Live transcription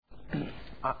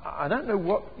I don't know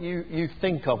what you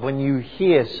think of when you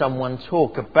hear someone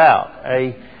talk about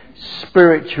a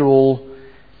spiritual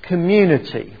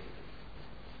community.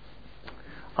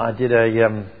 I did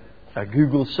a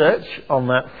Google search on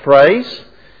that phrase,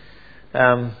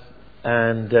 and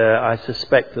I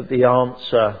suspect that the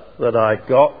answer that I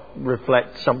got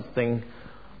reflects something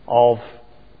of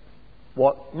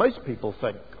what most people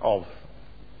think of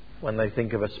when they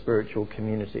think of a spiritual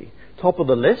community. Top of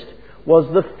the list was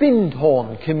the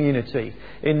Findhorn community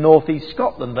in northeast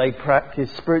Scotland. They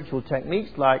practice spiritual techniques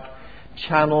like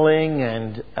channeling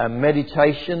and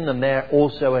meditation, and they're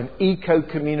also an eco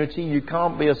community. You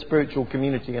can't be a spiritual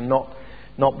community and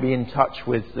not be in touch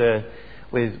with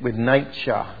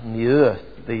nature and the earth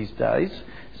these days.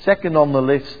 Second on the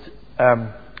list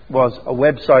was a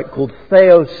website called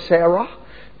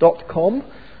Theosera.com,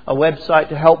 a website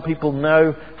to help people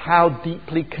know how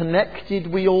deeply connected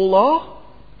we all are.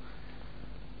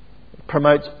 It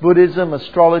promotes Buddhism,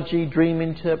 astrology, dream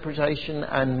interpretation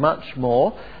and much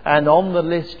more. And on the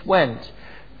list went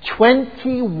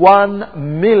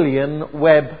 21 million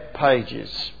web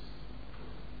pages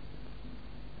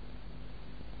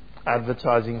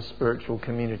advertising spiritual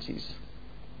communities.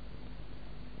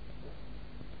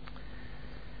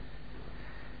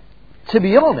 To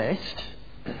be honest,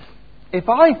 if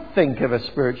I think of a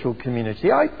spiritual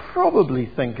community, I probably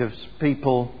think of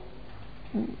people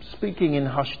speaking in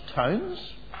hushed tones,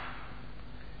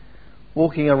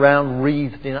 walking around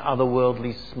wreathed in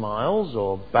otherworldly smiles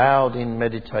or bowed in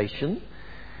meditation,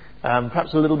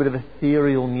 perhaps a little bit of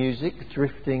ethereal music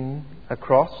drifting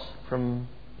across from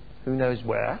who knows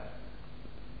where.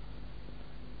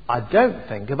 I don't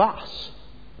think of us.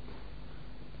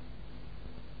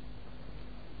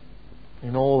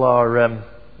 In all our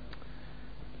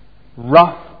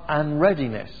rough and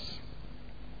readiness,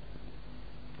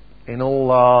 in all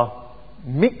our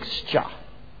mixture,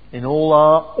 in all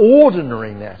our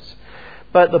ordinariness.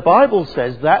 But the Bible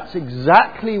says that's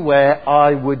exactly where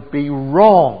I would be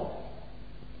wrong.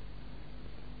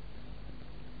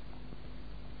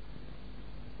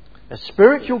 A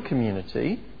spiritual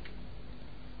community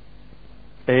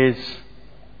is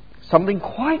something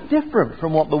quite different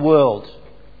from what the world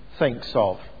thinks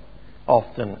of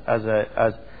often as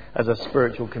a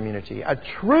spiritual community. A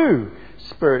true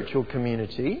spiritual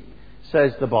community,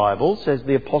 says the Bible, says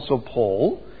the Apostle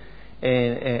Paul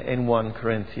in 1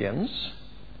 Corinthians,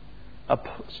 a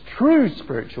true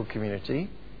spiritual community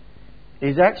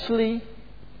is actually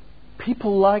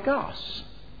people like us.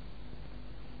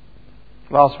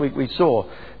 Last week we saw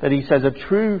that he says a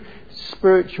true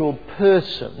spiritual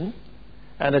person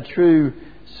and a true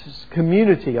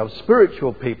community of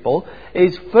spiritual people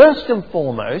is first and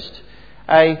foremost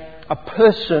a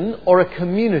person or a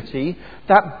community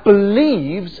that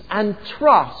believes and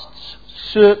trusts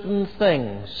certain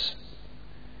things.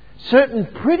 Certain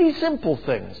pretty simple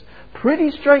things,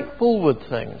 pretty straightforward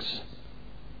things.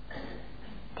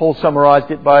 Paul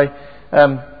summarized it by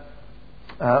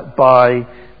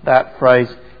that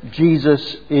phrase,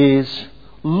 Jesus is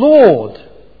Lord.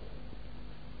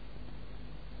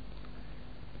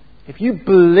 If you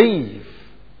believe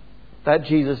that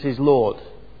Jesus is Lord,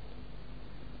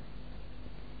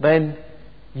 then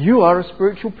you are a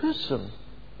spiritual person.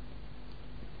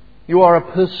 You are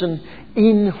a person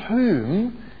in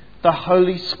whom the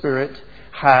Holy Spirit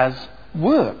has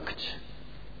worked.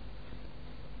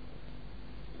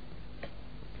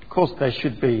 Of course, there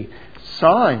should be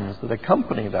signs that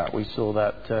accompany that. We saw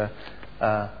that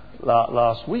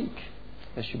last week.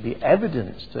 There should be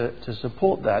evidence to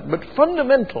support that. But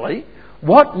fundamentally,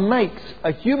 what makes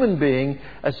a human being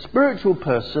a spiritual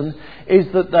person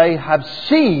is that they have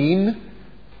seen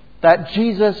that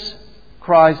Jesus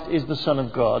Christ is the Son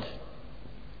of God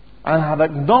and have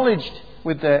acknowledged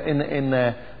with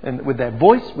their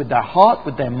voice, with their heart,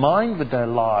 with their mind, with their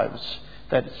lives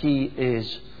that He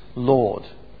is Lord.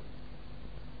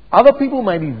 Other people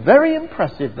may be very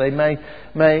impressive. They may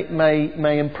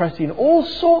impress in all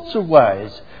sorts of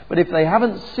ways. But if they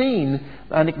haven't seen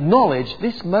and acknowledged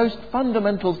this most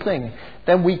fundamental thing,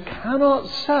 then we cannot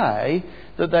say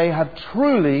that they have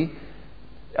truly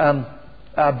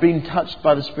been touched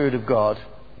by the Spirit of God.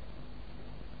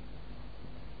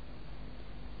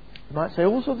 You might say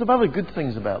all sorts of other good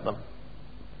things about them.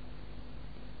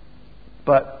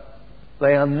 But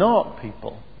they are not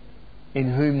people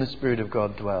in whom the Spirit of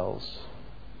God dwells.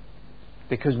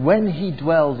 Because when He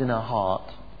dwells in a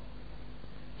heart,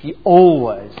 He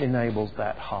always enables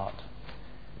that heart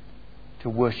to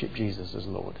worship Jesus as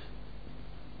Lord.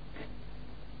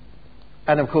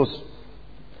 And of course,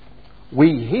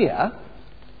 we here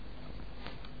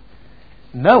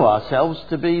know ourselves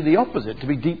to be the opposite, to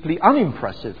be deeply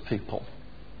unimpressive people.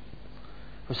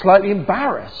 We're slightly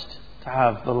embarrassed to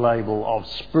have the label of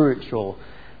spiritual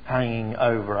hanging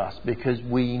over us because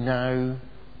we know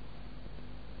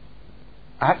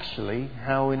actually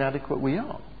how inadequate we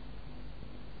are.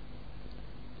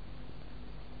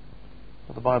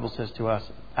 Well, the Bible says to us,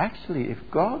 actually, if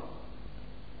God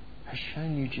has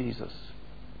shown you Jesus,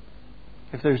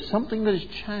 if there is something that has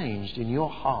changed in your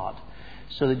heart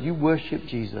so that you worship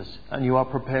Jesus and you are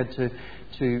prepared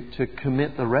to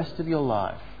commit the rest of your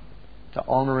life to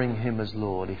honouring Him as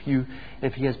Lord,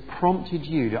 if He has prompted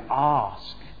you to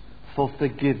ask for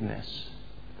forgiveness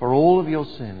for all of your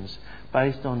sins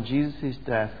based on Jesus'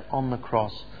 death on the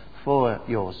cross for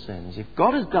your sins, if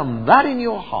God has done that in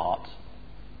your heart,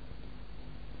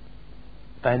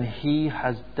 then He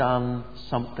has done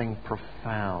something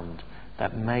profound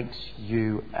that makes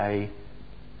you a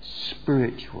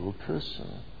spiritual person,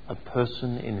 a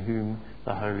person in whom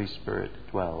the Holy Spirit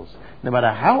dwells. No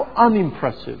matter how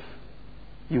unimpressive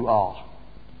you are.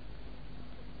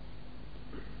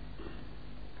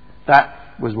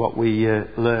 That was what we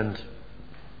learned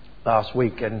last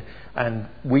week, and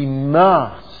we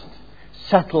must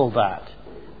settle that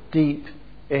deep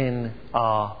in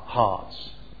our hearts.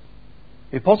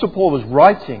 The Apostle Paul was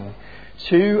writing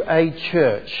to a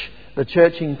church, the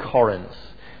church in Corinth,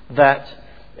 that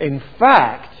in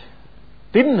fact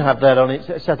didn't have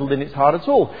that settled in its heart at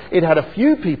all. It had a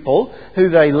few people who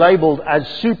they labelled as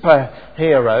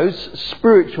superheroes,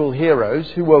 spiritual heroes,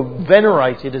 who were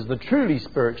venerated as the truly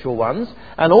spiritual ones,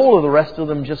 and all of the rest of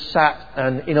them just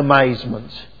sat in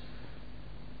amazement.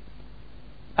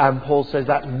 And Paul says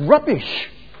that's rubbish.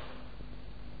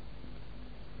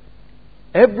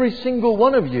 Every single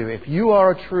one of you, if you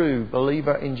are a true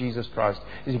believer in Jesus Christ,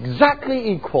 is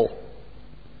exactly equal.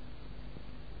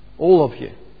 All of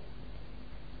you.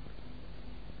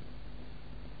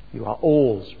 You are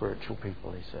all spiritual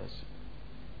people, he says,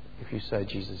 if you say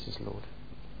Jesus is Lord.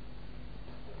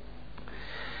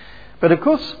 But of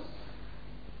course,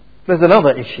 there's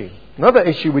another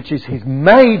issue which is his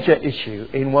major issue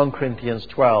in 1 Corinthians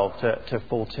 12 to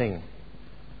 14,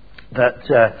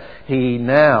 that he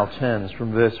now turns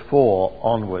from verse 4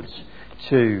 onwards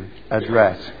to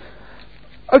address.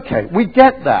 Okay, we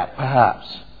get that,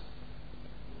 perhaps.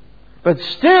 But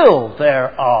still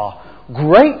there are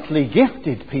greatly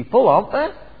gifted people, aren't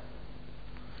there?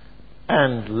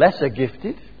 And lesser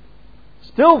gifted.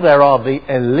 Still there are the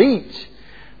elite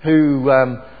who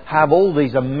have all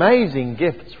these amazing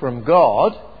gifts from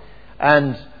God,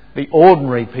 and the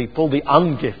ordinary people, the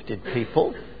ungifted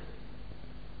people.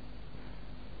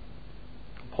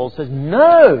 Paul says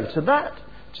no to that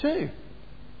too.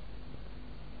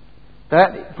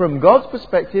 That, from God's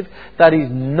perspective, that is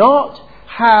not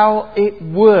how it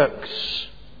works.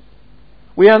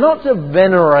 We are not to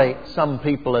venerate some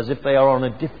people as if they are on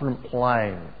a different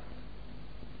plane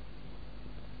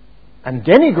and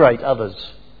denigrate others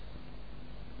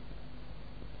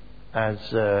as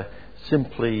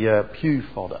simply pew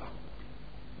fodder.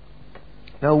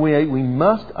 No, we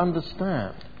must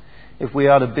understand, if we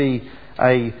are to be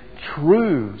a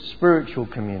true spiritual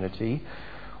community,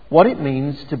 what it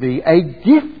means to be a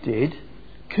gifted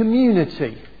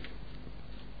community.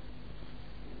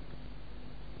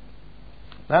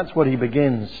 That's what he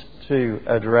begins to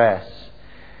address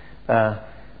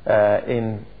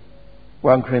in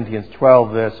 1 Corinthians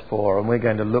 12 verse 4, and we're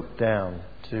going to look down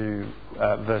to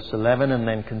verse 11 and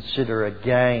then consider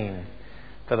again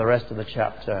for the rest of the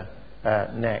chapter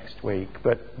next week.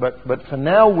 But for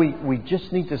now we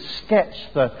just need to sketch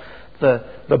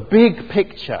the big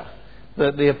picture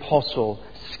that the apostle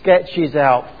sketches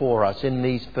out for us in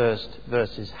these first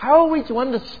verses. How are we to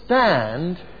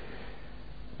understand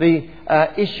the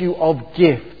issue of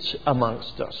gifts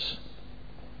amongst us?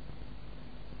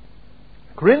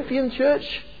 Corinthian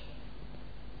church,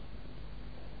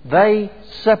 they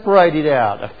separated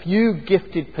out a few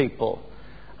gifted people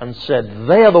and said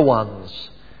they are the ones,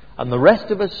 and the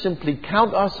rest of us simply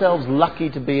count ourselves lucky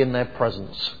to be in their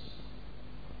presence.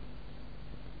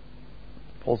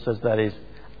 Paul says that is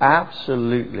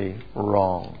absolutely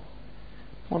wrong.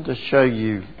 I want to show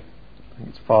you, I think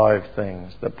it's 5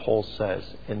 things that Paul says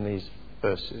in these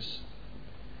verses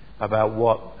about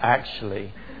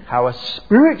how a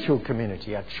spiritual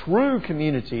community, a true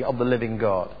community of the living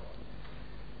God,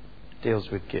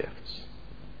 deals with gifts.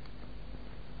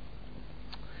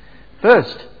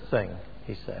 First thing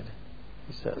he says,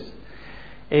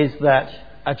 is that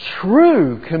a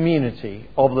true community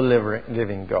of the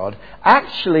living God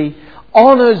actually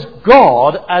honours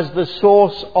God as the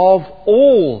source of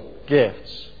all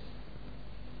gifts.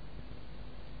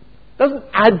 doesn't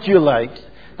adulate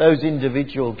those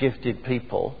individual gifted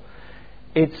people.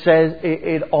 It says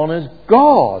it honours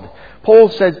God. Paul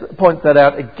points that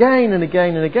out again and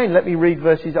again and again. Let me read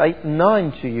verses 8 and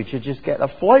 9 to you to just get a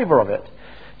flavour of it.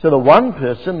 To the one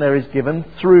person there is given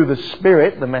through the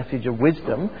Spirit the message of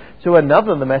wisdom, to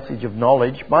another the message of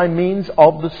knowledge by means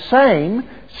of the same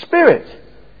Spirit.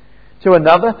 To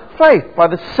another faith by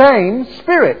the same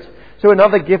Spirit. To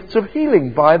another gifts of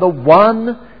healing by the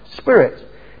one Spirit.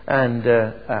 And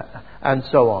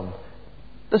so on.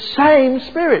 The same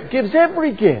Spirit gives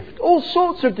every gift, all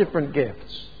sorts of different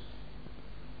gifts.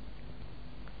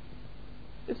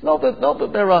 It's not that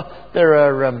there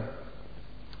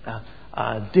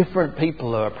are different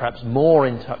people who are perhaps more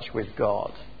in touch with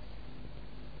God.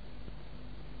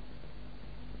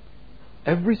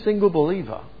 Every single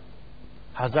believer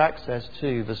has access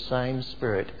to the same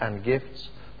Spirit and gifts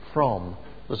from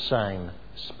the same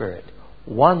Spirit.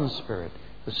 One Spirit,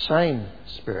 the same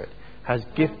Spirit, has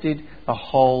gifted the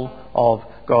whole of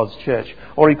God's church.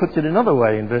 Or he puts it another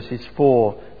way in verses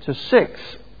 4 to 6.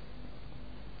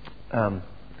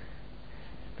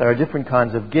 There are different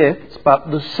kinds of gifts, but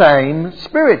the same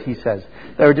Spirit, he says.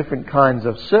 There are different kinds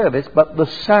of service, but the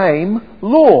same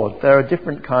Lord. There are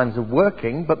different kinds of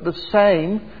working, but the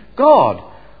same God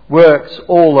works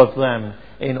all of them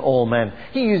in all men.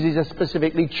 He uses a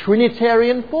specifically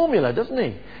Trinitarian formula, doesn't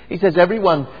he? He says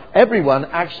everyone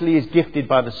actually is gifted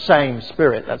by the same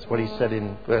Spirit. That's what he said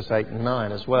in verse 8 and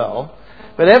 9 as well.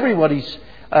 But everybody's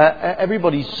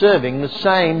serving the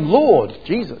same Lord,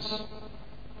 Jesus.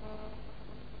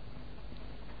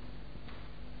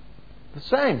 The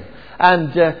same.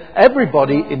 And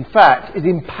everybody, in fact, is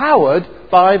empowered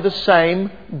by the same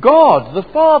God, the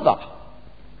Father.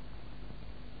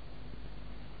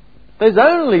 There's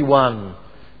only one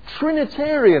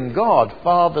Trinitarian God,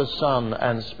 Father, Son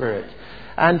and Spirit.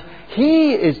 And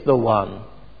He is the one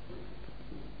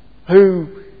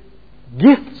who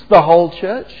gifts the whole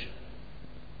church,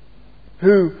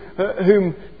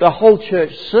 whom the whole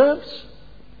church serves,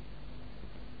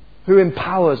 who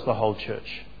empowers the whole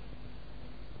church.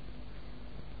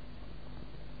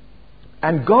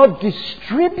 And God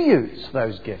distributes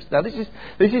those gifts. Now this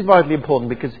is vitally important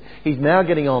because he's now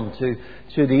getting on to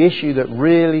the issue that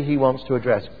really he wants to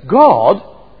address. God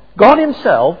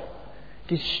himself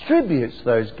distributes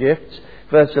those gifts,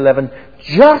 verse 11,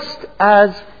 just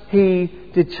as he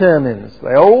determines. They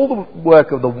are all the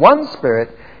work of the one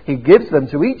Spirit. He gives them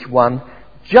to each one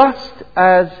just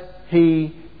as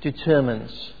he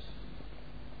determines.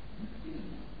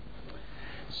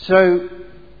 So,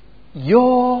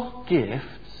 your gifts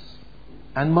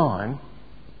and mine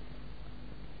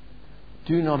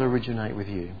do not originate with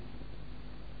you.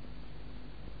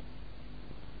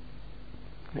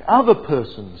 The other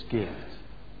person's gift,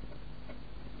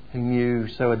 whom you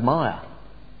so admire,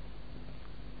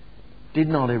 did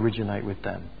not originate with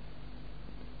them.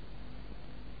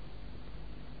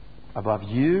 Above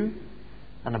you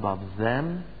and above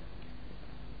them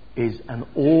is an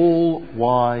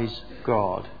all-wise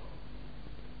God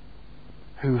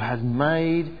who has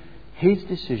made his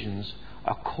decisions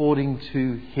according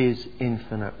to his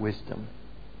infinite wisdom.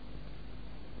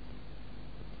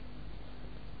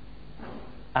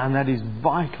 And that is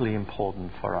vitally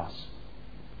important for us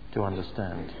to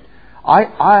understand.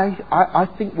 I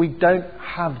think we don't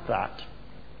have that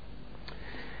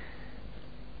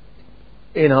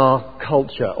in our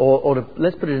culture. Or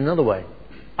let's put it another way.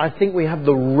 I think we have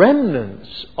the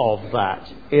remnants of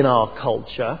that in our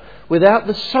culture without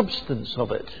the substance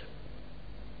of it.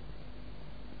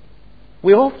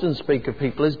 We often speak of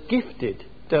people as gifted,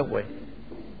 don't we?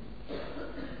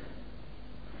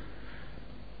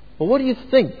 Well, what do you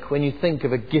think when you think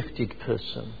of a gifted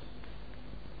person?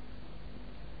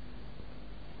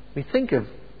 We think of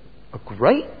a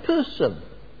great person,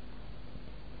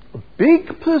 a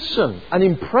big person, an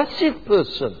impressive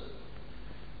person.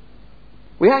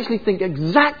 We actually think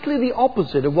exactly the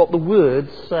opposite of what the Word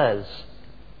says.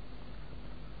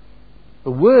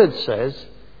 The Word says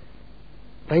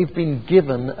they've been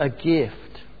given a gift.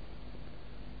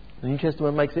 The New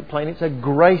Testament makes it plain it's a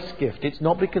grace gift. It's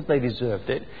not because they deserved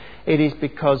it. It is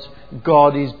because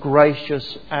God is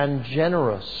gracious and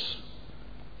generous.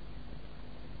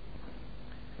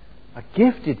 A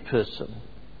gifted person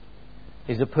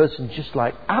is a person just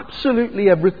like absolutely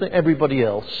everybody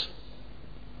else.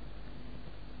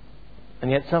 And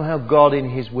yet somehow God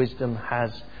in his wisdom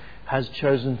has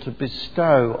chosen to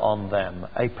bestow on them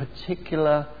a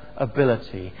particular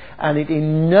ability. And it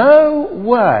in no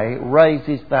way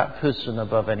raises that person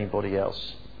above anybody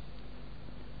else.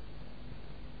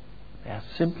 They are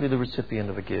simply the recipient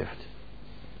of a gift.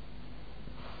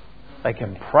 They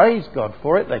can praise God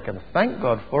for it. They can thank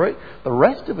God for it. The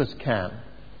rest of us can.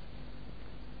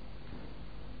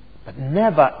 But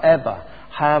never ever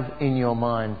have in your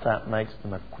mind that makes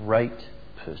them a great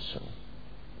person.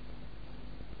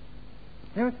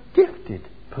 They're a gifted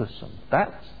person.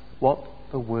 That's what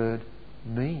the word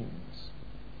means.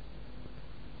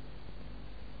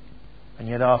 And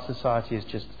yet our society has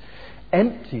just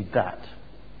emptied that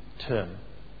term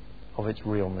of its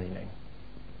real meaning.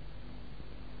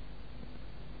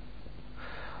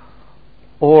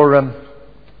 Or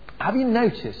have you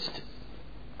noticed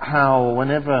how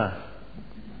whenever,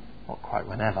 not quite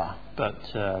whenever,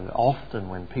 but often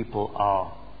when people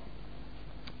are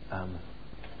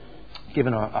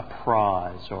given a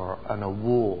prize or an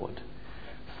award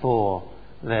for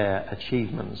their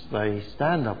achievements, they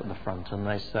stand up at the front and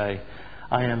they say,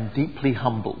 "I am deeply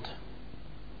humbled."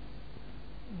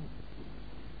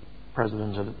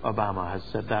 President Obama has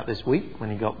said that this week when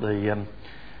he got the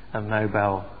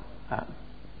Nobel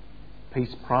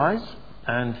Peace Prize,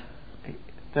 and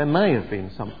there may have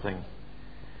been something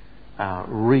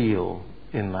real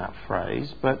in that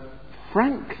phrase, but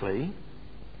frankly,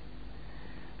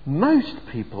 most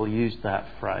people use that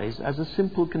phrase as a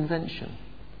simple convention.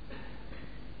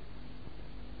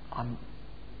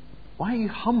 Why are you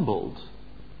humbled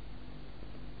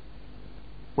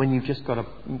when you've just got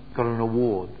an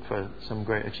award for some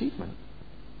great achievement?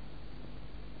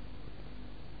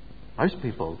 Most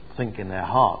people think in their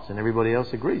hearts, and everybody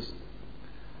else agrees,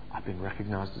 I've been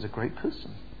recognised as a great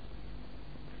person.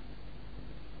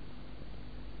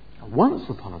 Once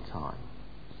upon a time,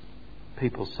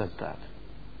 people said that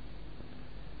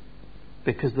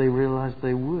because they realised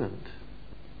they weren't.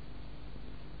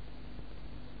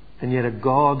 And yet a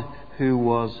God who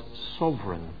was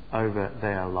sovereign over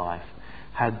their life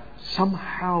had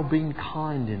somehow been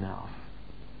kind enough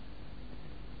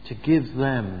to give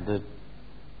them the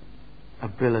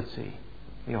ability,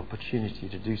 the opportunity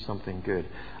to do something good.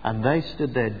 And they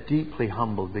stood there deeply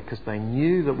humbled because they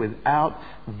knew that without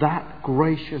that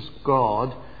gracious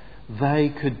God, they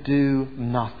could do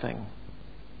nothing.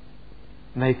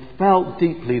 And they felt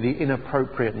deeply the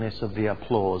inappropriateness of the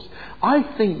applause. I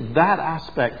think that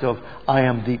aspect of "I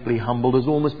am deeply humbled" has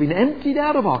almost been emptied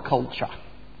out of our culture.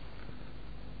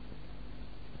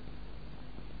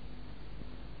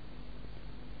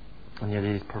 And yet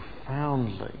it is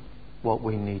profoundly what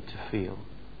we need to feel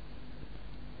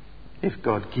if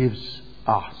God gives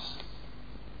us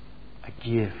a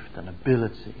gift, an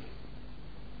ability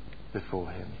before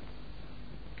Him.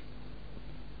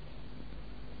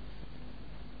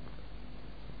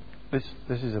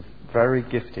 This is a very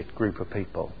gifted group of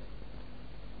people.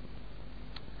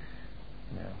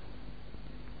 Yeah.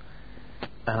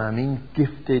 And I mean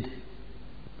gifted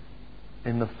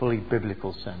in the fully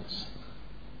biblical sense.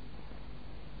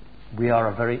 We are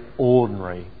a very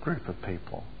ordinary group of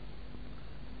people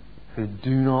who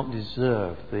do not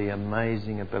deserve the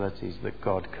amazing abilities that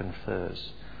God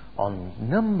confers on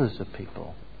numbers of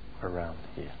people around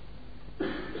here.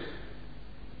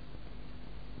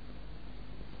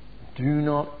 Do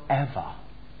not ever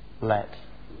let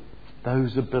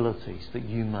those abilities that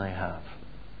you may have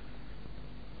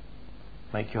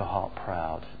make your heart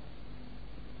proud.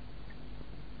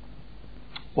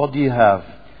 What do you have?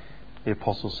 The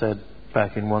apostle said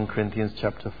back in 1 Corinthians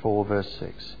chapter 4 verse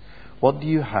 6. What do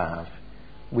you have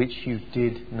which you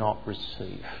did not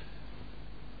receive?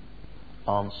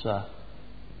 Answer: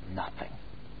 nothing.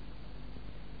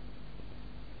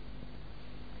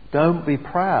 Don't be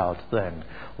proud then.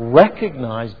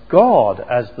 Recognise God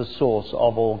as the source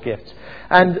of all gifts.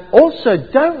 And also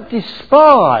don't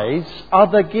despise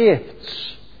other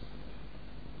gifts,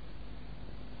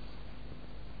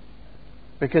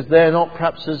 because they're not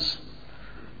perhaps as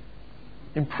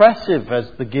impressive as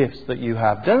the gifts that you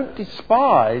have. Don't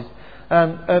despise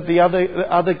the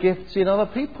other gifts in other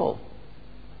people.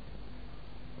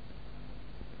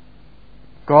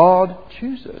 God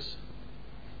chooses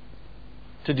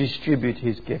to distribute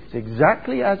His gifts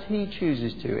exactly as He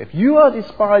chooses to. If you are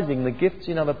despising the gifts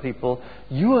in other people,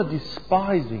 you are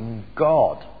despising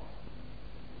God,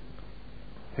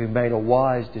 who made a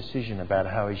wise decision about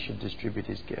how He should distribute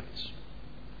His gifts.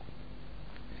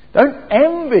 Don't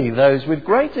envy those with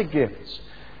greater gifts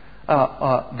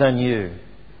than you.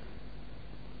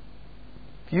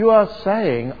 If you are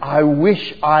saying, "I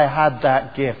wish I had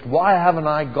that gift. Why haven't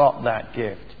I got that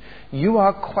gift?" you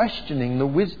are questioning the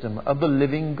wisdom of the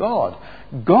living God.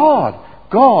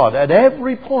 God at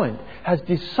every point has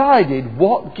decided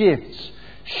what gifts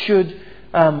should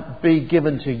be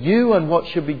given to you and what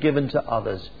should be given to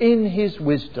others in His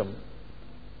wisdom.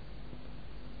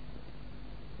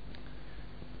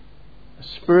 A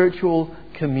spiritual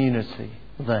community,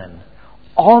 then,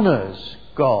 honours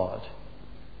God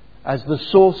as the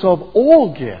source of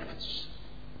all gifts.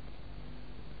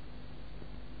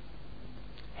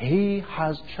 He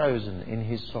has chosen in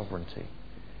His sovereignty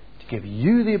to give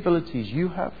you the abilities you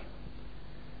have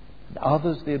and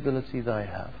others the ability they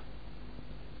have.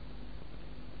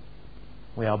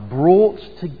 We are brought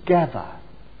together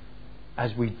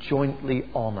as we jointly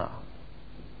honour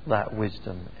that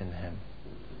wisdom in Him.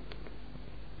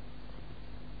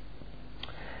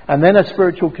 And then a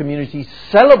spiritual community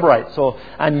celebrates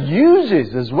and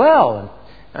uses as well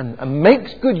and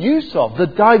makes good use of the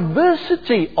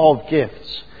diversity of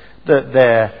gifts that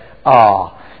there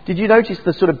are. Did you notice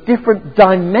the sort of different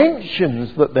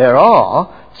dimensions that there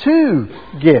are to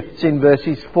gifts in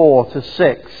verses 4 to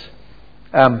 6?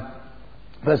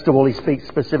 First of all, he speaks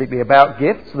specifically about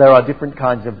gifts. There are different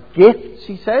kinds of gifts,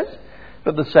 he says,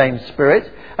 but the same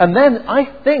Spirit. And then I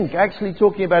think, actually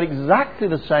talking about exactly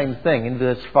the same thing in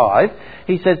verse 5,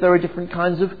 he says there are different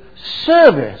kinds of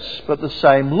service, but the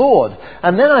same Lord.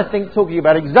 And then I think, talking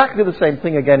about exactly the same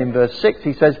thing again in verse 6,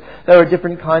 he says there are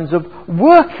different kinds of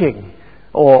working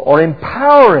or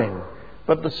empowering,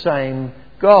 but the same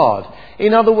God.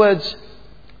 In other words,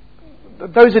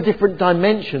 those are different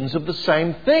dimensions of the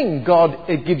same thing. God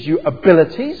gives you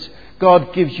abilities,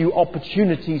 God gives you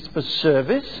opportunities for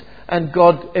service, and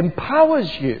God empowers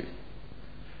you.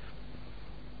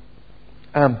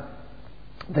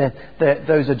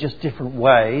 Those are just different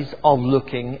ways of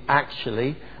looking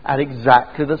actually at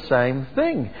exactly the same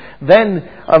thing. Then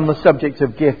on the subject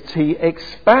of gifts, he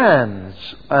expands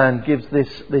and gives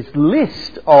this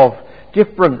list of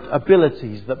different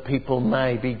abilities that people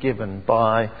may be given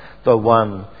by the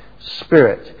one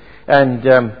Spirit. And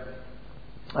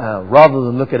rather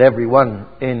than look at every one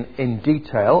in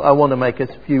detail, I want to make a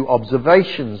few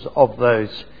observations of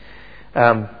those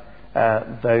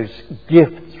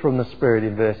gifts from the Spirit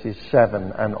in verses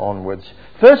 7 and onwards.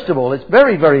 First of all, it's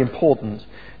very, very important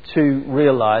to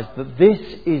realise that this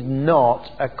is not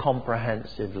a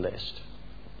comprehensive list.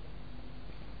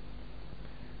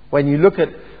 When you look at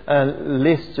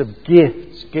lists of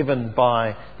gifts given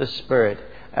by the Spirit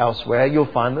elsewhere, you'll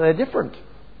find that they're different.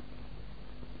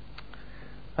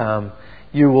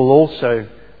 You will also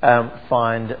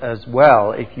find as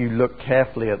well, if you look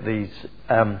carefully at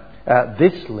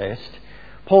this list,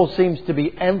 Paul seems to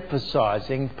be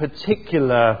emphasising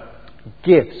particular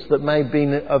gifts that may have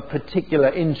been of particular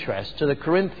interest to the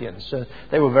Corinthians. So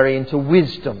they were very into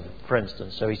wisdom, for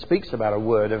instance. So he speaks about a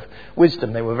word of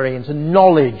wisdom. They were very into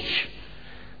knowledge.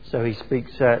 So he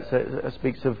speaks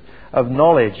of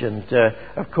knowledge. And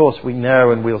of course we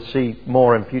know, and we'll see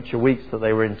more in future weeks, that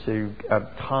they were into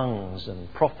tongues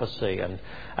and prophecy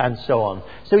and so on.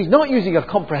 So he's not using a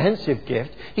comprehensive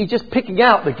gift. He's just picking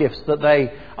out the gifts that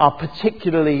they are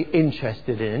particularly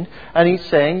interested in. And he's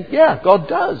saying, yeah, God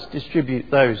does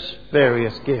distribute those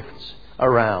various gifts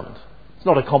around. It's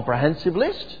not a comprehensive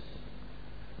list.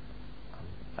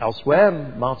 Elsewhere,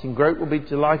 Martin Grote will be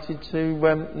delighted to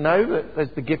know that there's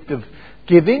the gift of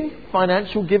giving,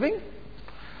 financial giving,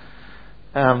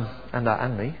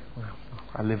 and me.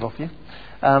 I live off you.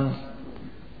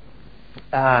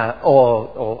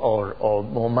 Or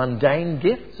more mundane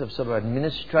gifts of sort of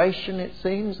administration, it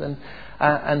seems,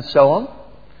 and so on.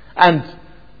 And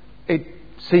it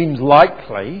seems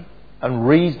likely and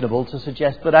reasonable to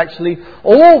suggest that actually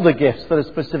all the gifts that are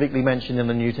specifically mentioned in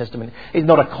the New Testament is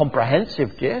not a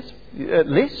comprehensive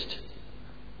list.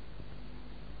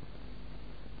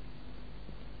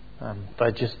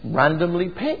 They're just randomly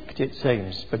picked, it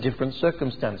seems, for different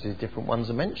circumstances. Different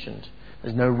ones are mentioned.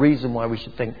 There's no reason why we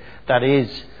should think that is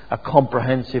a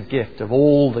comprehensive gift of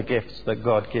all the gifts that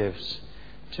God gives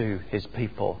to His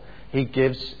people. He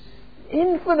gives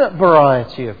infinite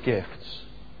variety of gifts.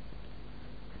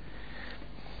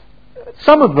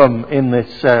 Some of them in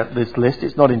this list,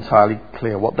 it's not entirely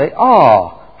clear what they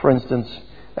are. For instance,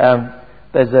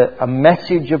 there's a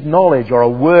message of knowledge or a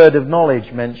word of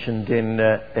knowledge mentioned in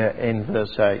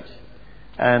verse 8.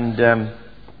 And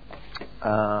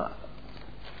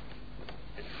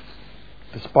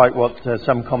despite what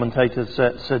some commentators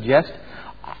suggest,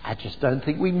 I just don't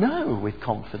think we know with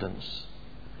confidence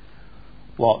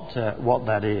what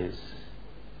that is.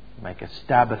 Make a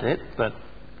stab at it, but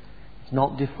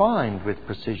not defined with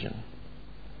precision.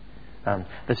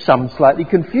 There's some slightly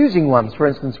confusing ones. For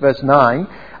instance, verse 9,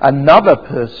 another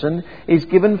person is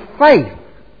given faith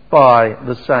by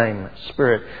the same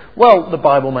Spirit. Well, the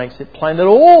Bible makes it plain that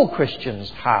all Christians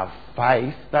have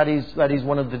faith. That is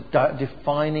one of the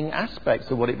defining aspects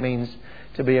of what it means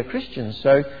to be a Christian.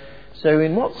 So So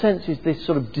in what sense is this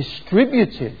sort of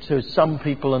distributed to some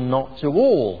people and not to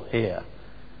all here?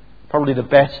 Probably the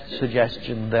best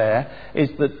suggestion there is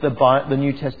that the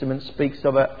New Testament speaks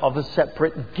of a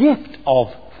separate gift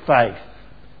of faith,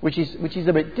 which is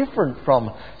a bit different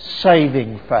from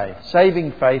saving faith.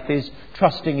 Saving faith is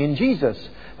trusting in Jesus,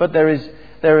 but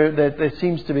there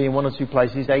seems to be in one or two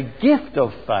places a gift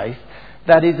of faith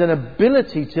that is an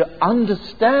ability to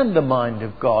understand the mind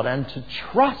of God and to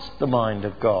trust the mind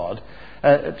of God,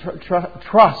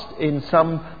 trust in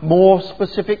some more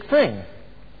specific thing.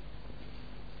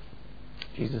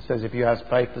 Jesus says if you have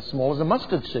faith as small as a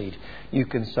mustard seed, you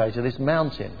can say to this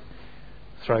mountain,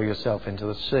 throw yourself into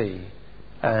the sea,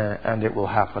 and it will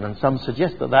happen. And some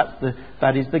suggest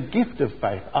that is the gift of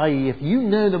faith, i.e. if you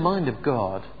know the mind of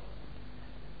God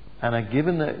and are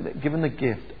given the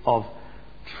gift of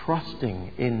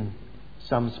trusting in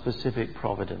some specific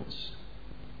providence,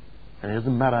 and it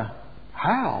doesn't matter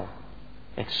how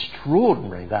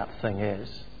extraordinary that thing is,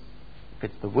 if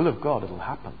it's the will of God, it'll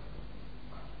happen.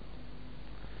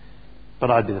 But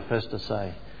I'd be the first to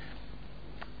say,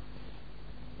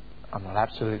 I'm not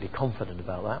absolutely confident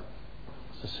about that.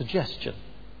 It's a suggestion.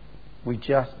 We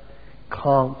just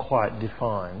can't quite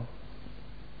define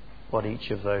what each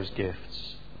of those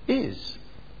gifts is.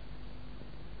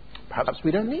 Perhaps we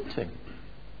don't need to.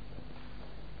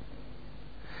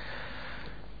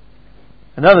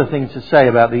 Another thing to say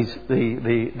about these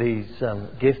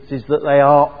gifts is that they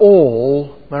are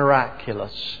all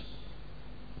miraculous.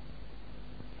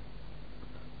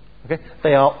 Okay?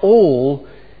 They are all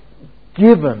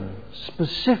given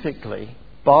specifically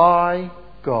by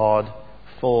God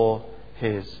for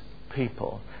His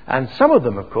people. And some of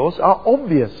them, of course, are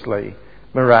obviously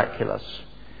miraculous.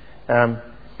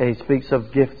 He speaks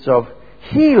of gifts of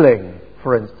healing,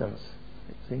 for instance.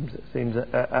 It seems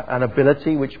an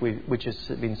ability which has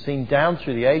been seen down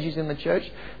through the ages in the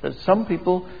church, that some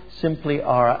people simply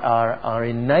are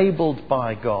enabled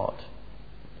by God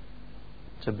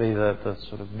to be the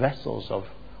sort of vessels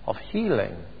of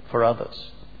healing for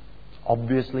others. It's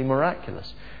obviously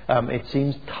miraculous. It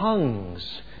seems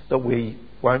tongues, that we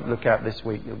won't look at this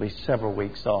week, it'll be several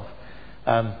weeks off,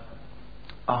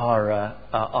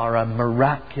 are a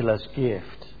miraculous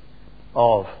gift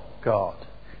of God.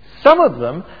 Some of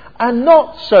them are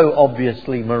not so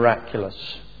obviously miraculous.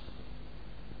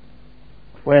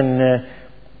 When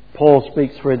Paul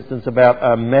speaks, for instance, about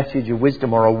a message of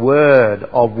wisdom or a word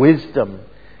of wisdom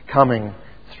coming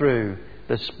through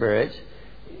the Spirit,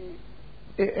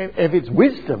 if it's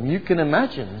wisdom, you can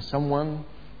imagine someone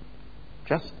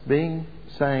just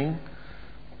saying,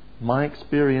 my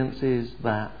experience is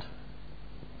that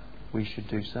we should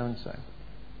do so and so.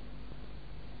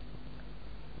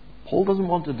 Paul doesn't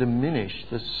want to diminish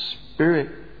the Spirit.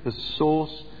 The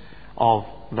source of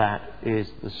that is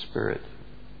the Spirit,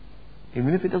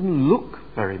 even if it doesn't look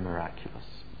very miraculous.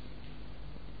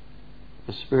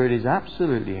 The Spirit is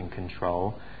absolutely in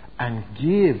control and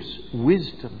gives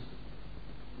wisdom,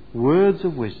 words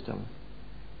of wisdom,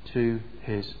 to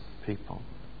His people.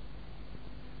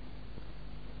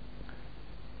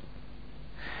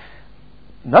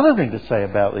 Another thing to say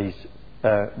about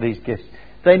these gifts,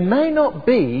 they may not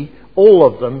be all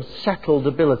of them settled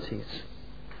abilities.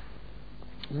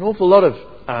 An awful lot of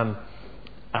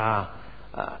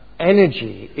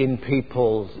energy in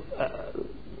people's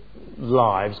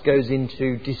lives goes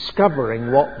into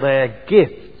discovering what their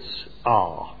gifts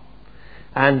are,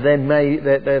 and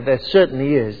there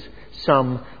certainly is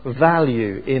some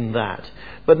value in that.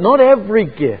 But not every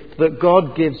gift that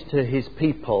God gives to His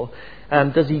people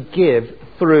does He give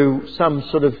through some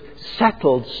sort of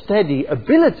settled, steady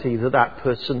ability that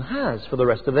person has for the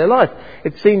rest of their life.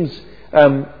 It seems,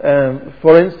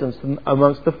 for instance,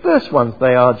 amongst the first ones,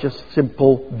 they are just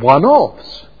simple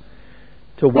one-offs.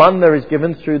 To one, there is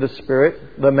given through the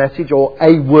Spirit the message or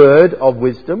a word of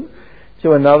wisdom.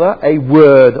 To another, a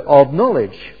word of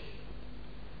knowledge.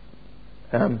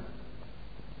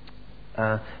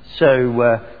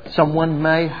 So someone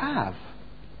may have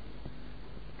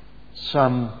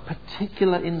some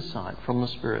particular insight from the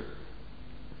Spirit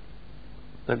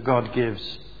that God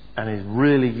gives and is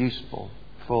really useful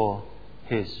for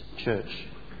His church.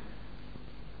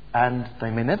 And they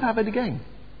may never have it again.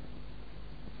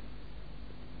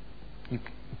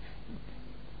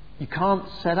 You can't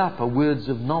set up a words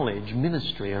of knowledge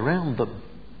ministry around them.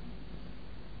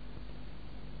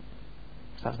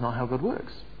 That's not how God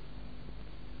works.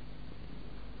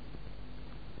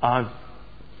 I've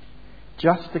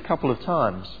just a couple of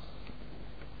times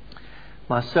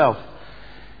myself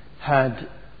had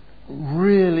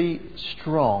really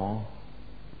strong,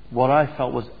 what I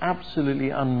felt was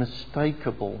absolutely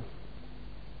unmistakable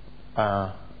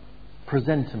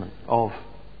presentiment of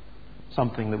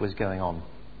something that was going on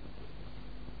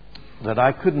that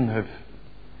I couldn't have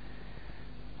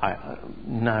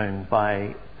known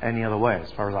by any other way,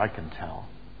 as far as I can tell,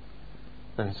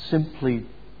 than simply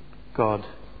God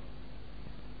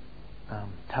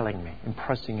telling me,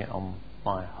 impressing it on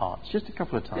my heart, just a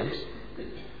couple of times,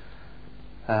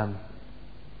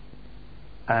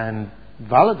 and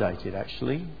validated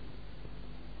actually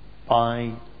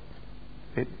by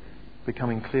it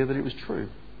becoming clear that it was true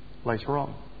later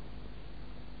on.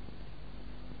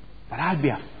 But I'd be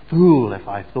a fool if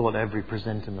I thought every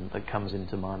presentiment that comes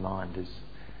into my mind is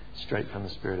straight from the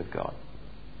Spirit of God.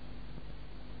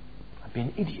 I'd be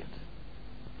an idiot.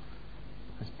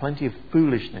 There's plenty of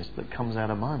foolishness that comes out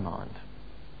of my mind.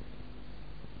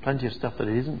 Plenty of stuff that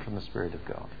isn't from the Spirit of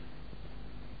God.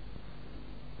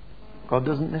 God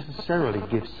doesn't necessarily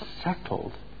give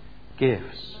settled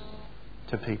gifts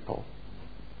to people.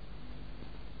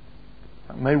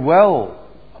 That may well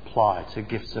apply to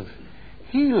gifts of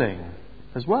healing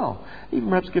as well. Even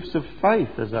perhaps gifts of faith,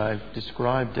 as I've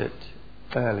described it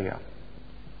earlier.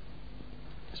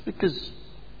 Just because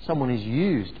someone is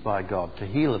used by God to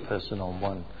heal a person on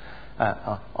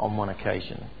one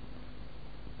occasion,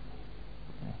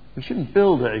 we shouldn't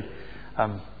build a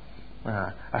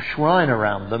shrine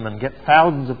around them and get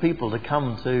thousands of people to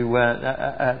come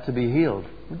to be healed.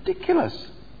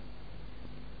 Ridiculous.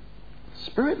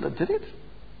 The Spirit that did it.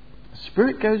 The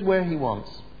Spirit goes where He wants.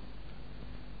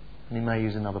 And He may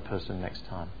use another person next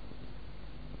time.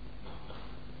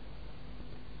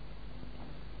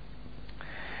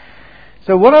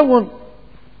 So what I want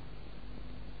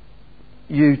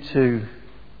you to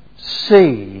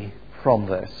see from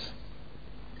this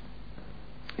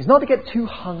is not to get too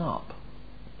hung up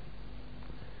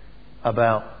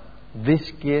about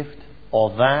this gift or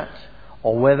that,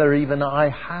 or whether even I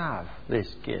have this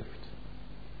gift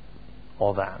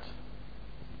or that.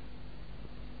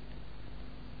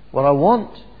 What I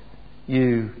want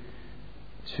you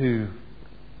to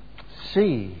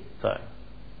see, though,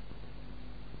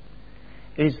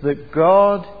 is that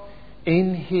God,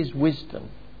 in His wisdom,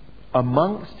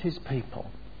 amongst His people,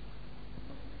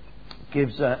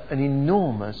 gives an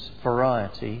enormous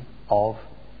variety of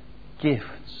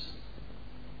gifts.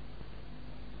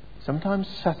 Sometimes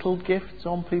settled gifts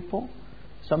on people,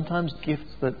 sometimes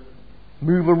gifts that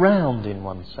move around in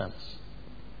one sense.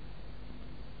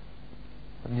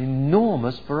 An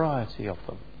enormous variety of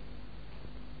them.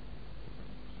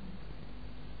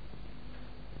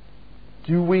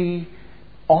 Do we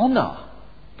honour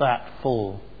that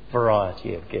full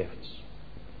variety of gifts?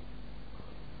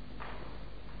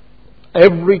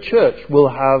 Every church will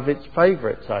have its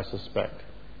favourites, I suspect.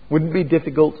 Wouldn't it be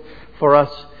difficult for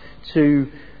us to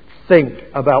think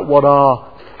about what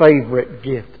our favourite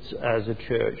gifts as a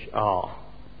church are?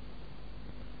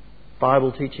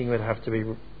 Bible teaching would have to be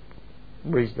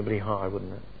reasonably high,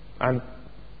 wouldn't it? And,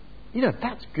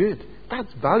 that's good.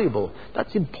 That's valuable.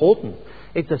 That's important.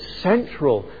 It's a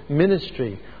central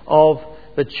ministry of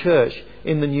the church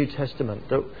in the New Testament,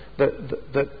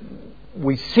 that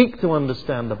we seek to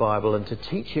understand the Bible and to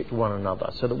teach it to one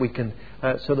another so that we can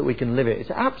live it.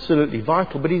 It's absolutely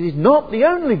vital, but it is not the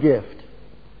only gift.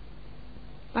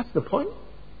 That's the point.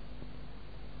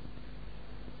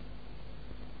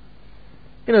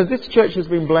 This church has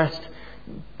been blessed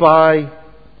by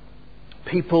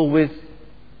people with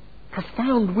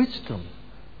profound wisdom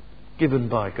given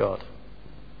by God.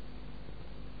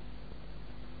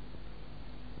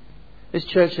 This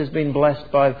church has been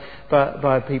blessed by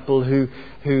people who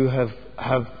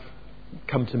have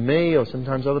come to me, or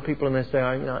sometimes other people, and they say,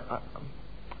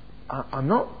 I'm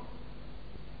not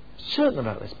certain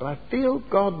about this, but I feel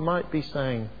God might be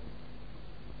saying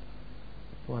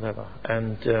whatever.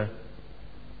 And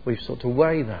we've sought to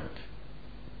weigh that.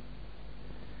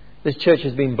 This church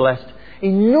has been blessed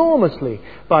enormously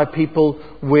by people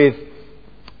with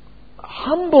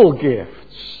humble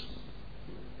gifts.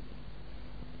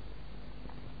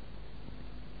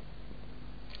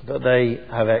 That they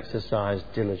have exercised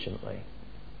diligently.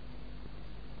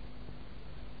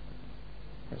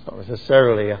 It's not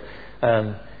necessarily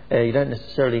you don't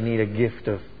necessarily need a gift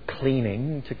of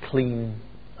cleaning to clean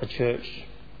a church,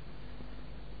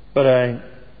 but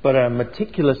a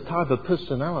meticulous type of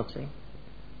personality.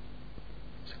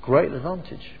 It's a great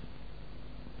advantage.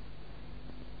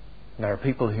 And there are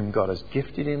people whom God has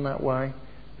gifted in that way,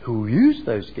 who use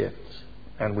those gifts,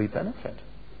 and we benefit.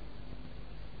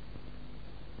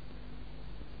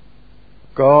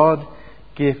 God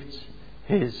gifts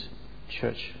His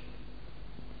church.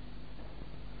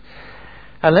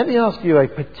 And let me ask you a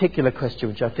particular question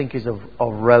which I think is of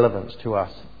relevance to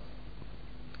us.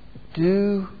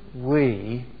 do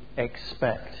we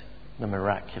expect the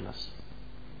miraculous?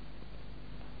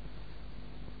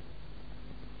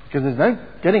 Because there's no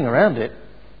getting around it.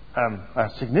 A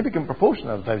significant proportion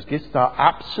of those gifts are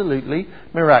absolutely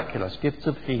miraculous. Gifts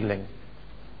of healing,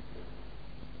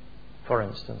 for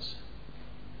instance.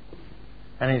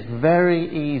 And it's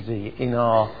very easy in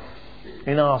our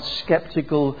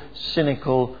sceptical,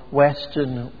 cynical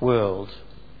Western world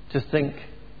to think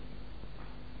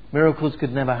miracles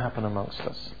could never happen amongst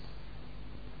us.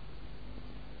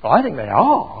 Well, I think they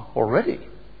are already,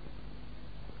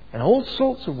 in all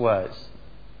sorts of ways.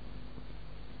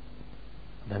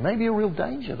 There may be a real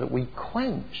danger that we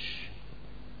quench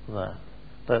the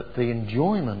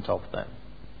enjoyment of them,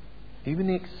 even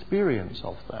the experience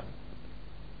of them,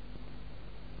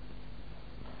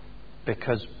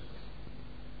 because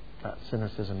that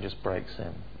cynicism just breaks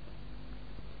in.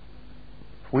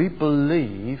 If we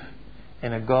believe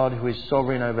in a God who is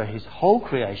sovereign over his whole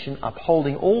creation,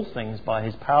 upholding all things by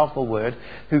his powerful word,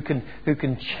 who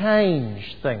can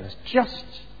change things just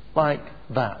like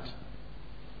that,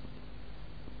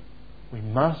 we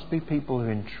must be people who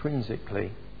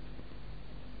intrinsically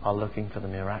are looking for the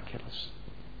miraculous.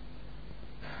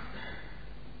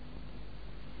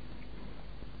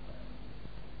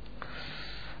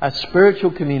 A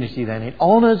spiritual community, then, it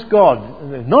honours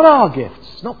God, not our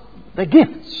gifts, not their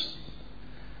gifts.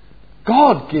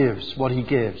 God gives what he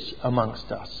gives amongst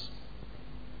us.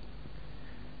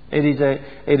 It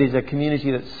is a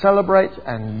community that celebrates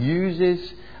and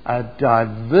uses a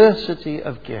diversity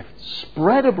of gifts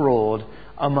spread abroad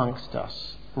amongst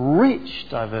us. Rich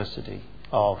diversity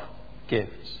of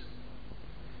gifts.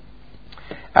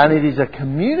 And it is a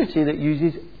community that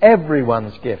uses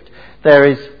everyone's gift. There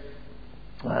is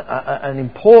an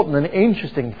important and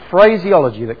interesting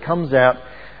phraseology that comes out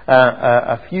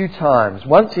a few times.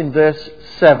 Once in verse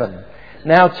 7.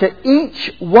 Now to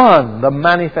each one the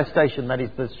manifestation, that is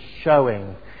the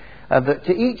showing, that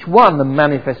to each one the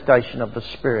manifestation of the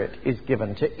Spirit is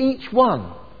given. To each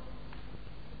one.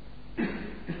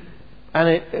 And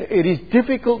it is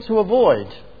difficult to avoid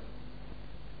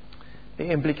the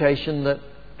implication that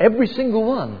every single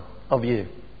one of you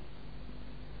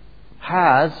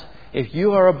has, if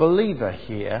you are a believer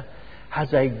here,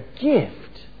 has a gift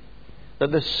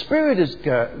that the Spirit has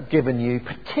given you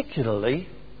particularly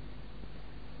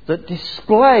that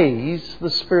displays the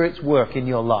Spirit's work in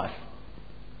your life.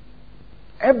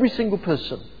 Every single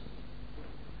person.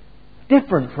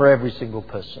 Different for every single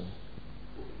person.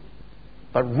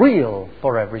 But real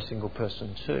for every single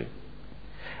person too.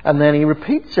 And then he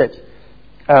repeats it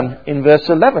in verse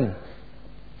 11.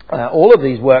 All of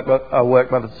these are worked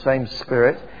by the same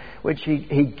Spirit, which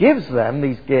he gives them,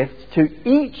 these gifts, to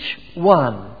each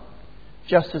one,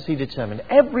 just as he determined.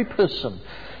 Every person.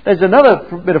 There's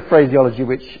another bit of phraseology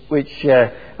which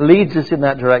leads us in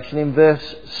that direction in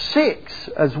verse 6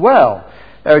 as well.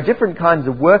 There are different kinds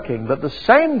of working, but the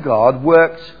same God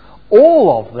works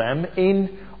all of them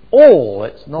in all.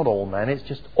 It's not all men, it's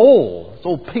just all. It's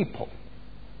all people.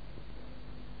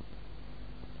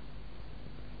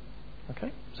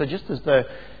 Okay? So just as there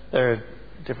are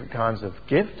different kinds of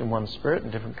gift in one Spirit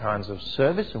and different kinds of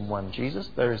service in one Jesus,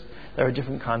 there are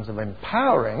different kinds of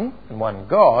empowering in one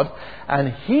God,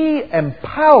 and he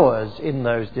empowers in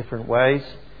those different ways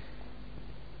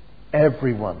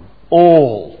everyone,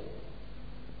 all.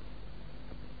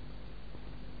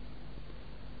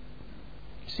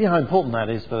 See how important that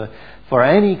is for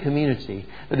any community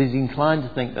that is inclined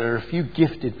to think there are a few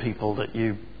gifted people that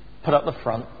you put up the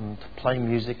front and play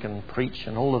music and preach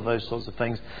and all of those sorts of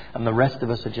things, and the rest of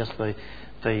us are just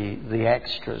the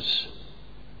extras.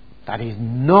 That is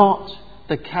not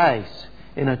the case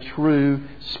in a true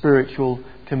spiritual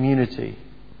community.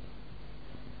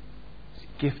 It's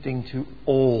gifting to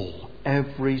all.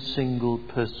 Every single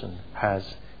person has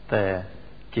their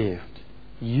gift.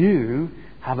 You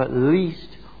have at least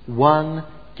one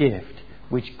gift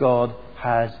which God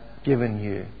has given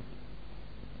you.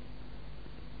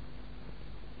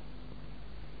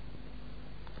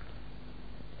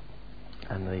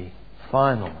 And the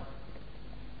final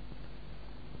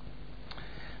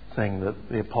thing that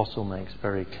the apostle makes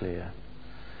very clear.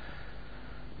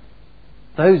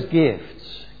 Those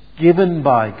gifts given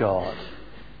by God,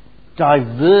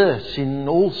 diverse in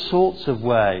all sorts of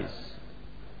ways,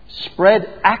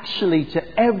 spread actually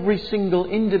to every single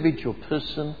individual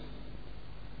person,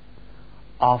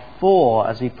 are for,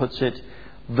 as he puts it,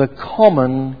 the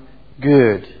common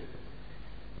good.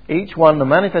 Each one, the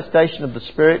manifestation of the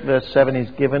Spirit, verse 7,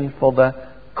 is given for the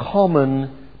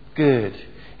common good.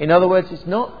 In other words, it's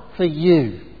not for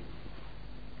you.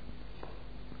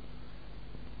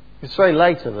 You say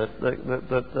later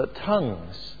that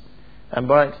tongues, and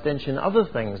by extension other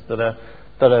things that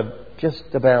are just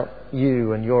about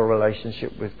you and your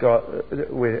relationship with God,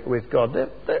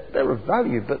 they're of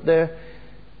value, but they're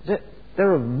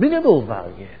of minimal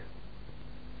value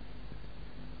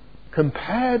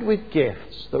compared with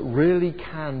gifts that really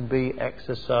can be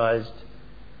exercised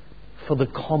for the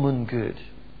common good,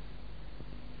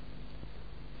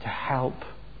 to help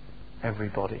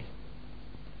everybody.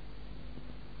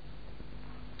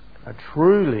 A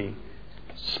truly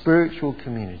spiritual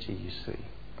community, you see,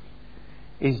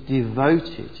 is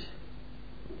devoted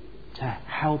to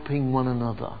helping one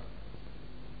another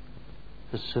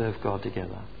to serve God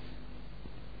together.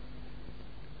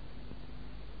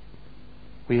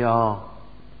 We are,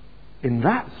 in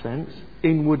that sense,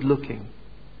 inward looking.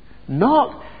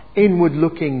 Not inward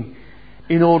looking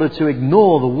in order to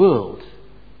ignore the world,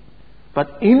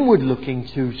 but inward looking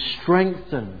to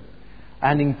strengthen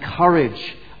and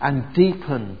encourage and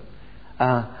deepen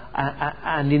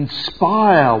and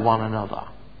inspire one another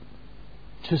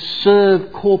to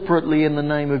serve corporately in the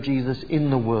name of Jesus in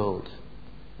the world.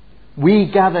 We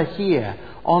gather here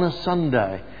on a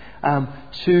Sunday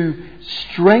to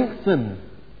strengthen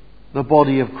the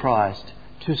body of Christ,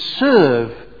 to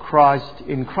serve Christ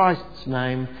in Christ's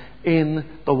name in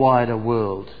the wider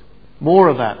world. More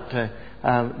of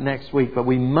that next week, but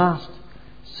we must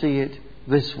see it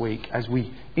this week as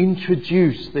we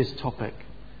introduce this topic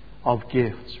of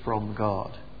gifts from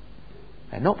God.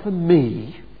 They're not for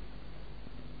me,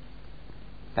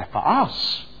 they're for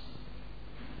us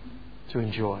to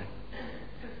enjoy.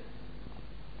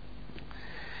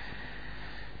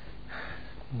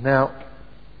 Now,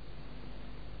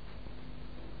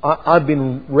 I've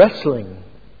been wrestling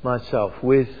myself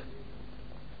with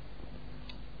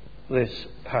this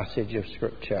passage of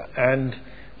Scripture, and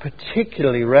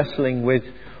particularly wrestling with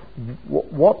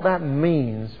what that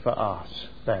means for us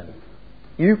then.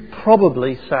 You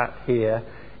probably sat here,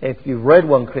 if you've read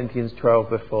 1 Corinthians 12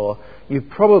 before, you've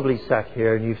probably sat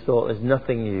here and you've thought there's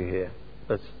nothing new here.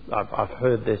 I've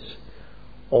heard this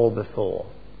all before.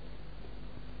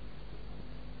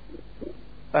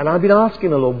 And I've been asking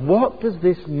the Lord, what does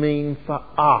this mean for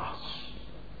us?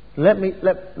 Let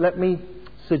me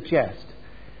suggest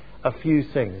a few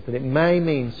things that it may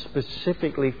mean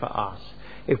specifically for us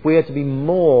if we are to be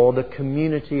more the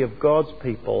community of God's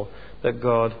people that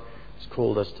God has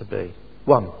called us to be.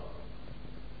 1.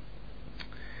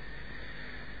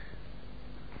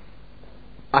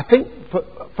 I think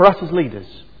for us as leaders,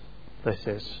 this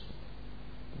is,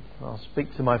 I'll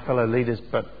speak to my fellow leaders,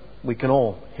 but we can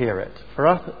all hear it. For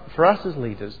us as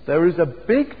leaders, there is a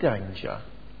big danger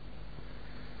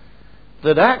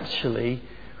that actually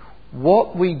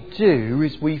what we do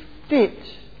is we fit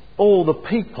all the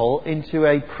people into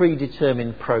a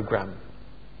predetermined program.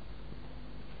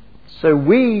 So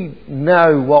we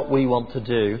know what we want to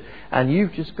do, and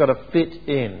you've just got to fit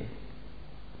in.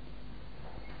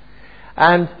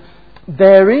 And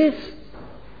there is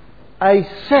a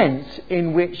sense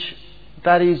in which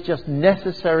that is just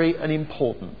necessary and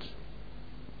important.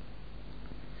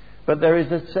 But there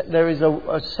is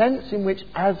a sense in which,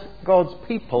 as God's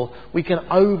people, we can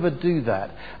overdo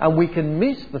that. And we can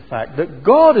miss the fact that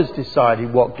God has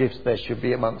decided what gifts there should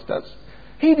be amongst us.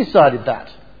 He decided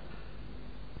that.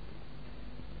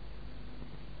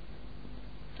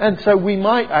 And so we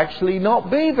might actually not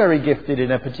be very gifted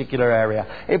in a particular area.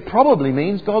 It probably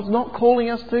means God's not calling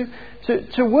us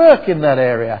to work in that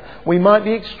area. We might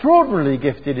be extraordinarily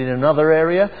gifted in another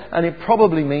area, and it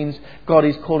probably means God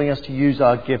is calling us to use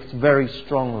our gifts very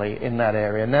strongly in that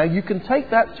area. Now, you can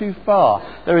take that too far.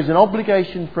 There is an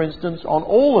obligation, for instance, on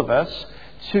all of us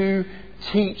to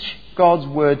teach God's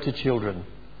word to children.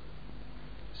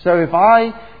 So if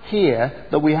I hear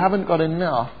that we haven't got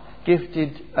enough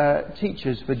gifted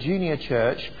teachers for junior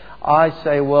church, I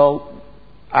say, well,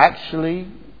 actually,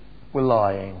 we're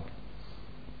lying.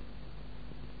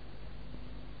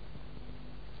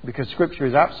 Because Scripture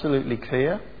is absolutely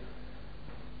clear.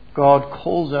 God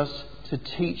calls us to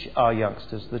teach our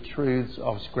youngsters the truths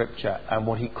of Scripture, and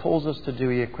what He calls us to do,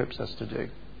 He equips us to do.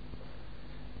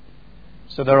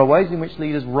 So there are ways in which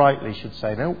leaders rightly should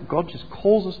say, no, God just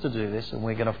calls us to do this, and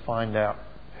we're going to find out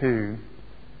who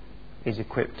is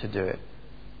equipped to do it.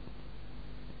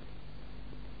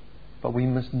 But we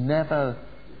must never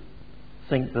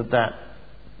think that that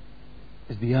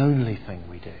is the only thing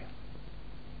we do.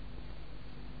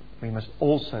 We must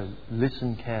also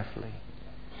listen carefully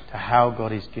to how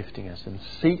God is gifting us and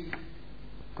seek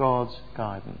God's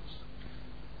guidance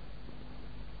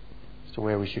as to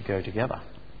where we should go together.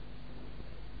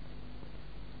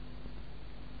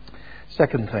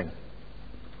 Second thing.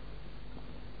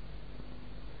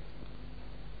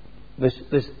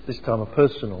 This time a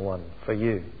personal one for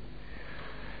you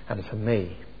and for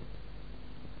me.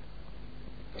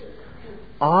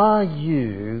 Are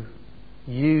you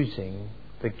using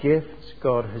the gifts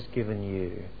God has given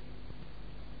you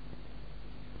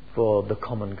for the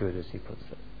common good, as he puts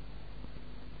it?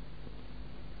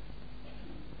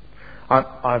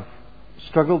 I've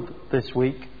struggled this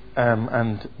week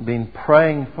and been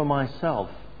praying for myself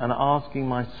and asking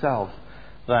myself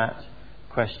that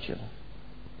question,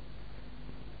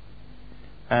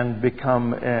 and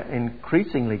become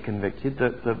increasingly convicted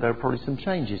that there are probably some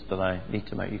changes that I need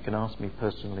to make. You can ask me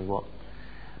personally what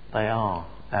they are,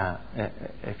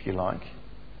 if you like.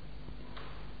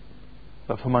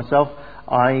 But for myself,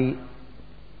 I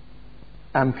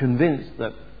am convinced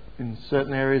that in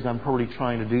certain areas I'm probably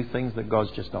trying to do things that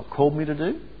God's just not called me to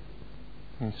do.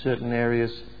 In certain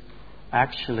areas,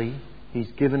 actually, He's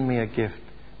given me a gift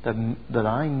that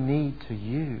I need to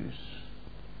use.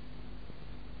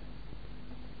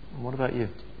 What about you?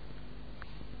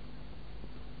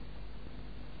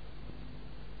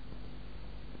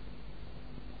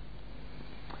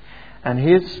 And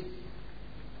here's,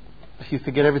 if you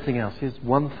forget everything else, here's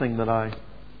one thing that I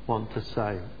want to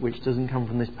say, which doesn't come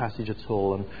from this passage at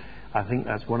all. And I think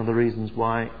that's one of the reasons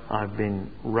why I've been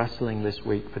wrestling this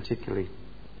week particularly.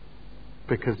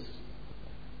 Because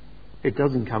it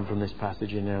doesn't come from this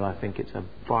passage, and I think it's a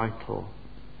vital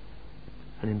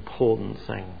and important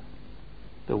thing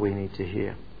that we need to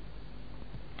hear.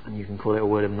 And you can call it a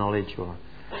word of knowledge, or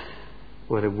a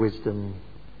word of wisdom,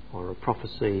 or a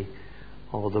prophecy,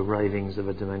 or the ravings of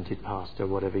a demented pastor,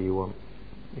 whatever you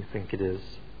think it is.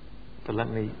 But let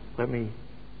me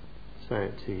say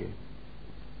it to you.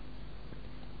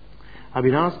 I've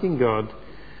been asking God,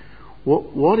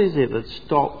 what is it that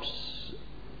stops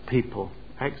people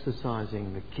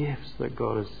exercising the gifts that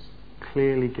God has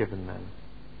clearly given them?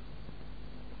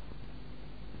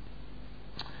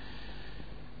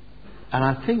 And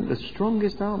I think the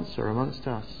strongest answer amongst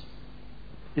us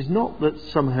is not that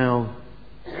somehow,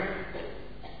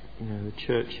 the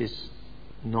church is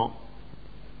not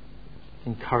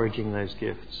encouraging those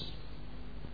gifts.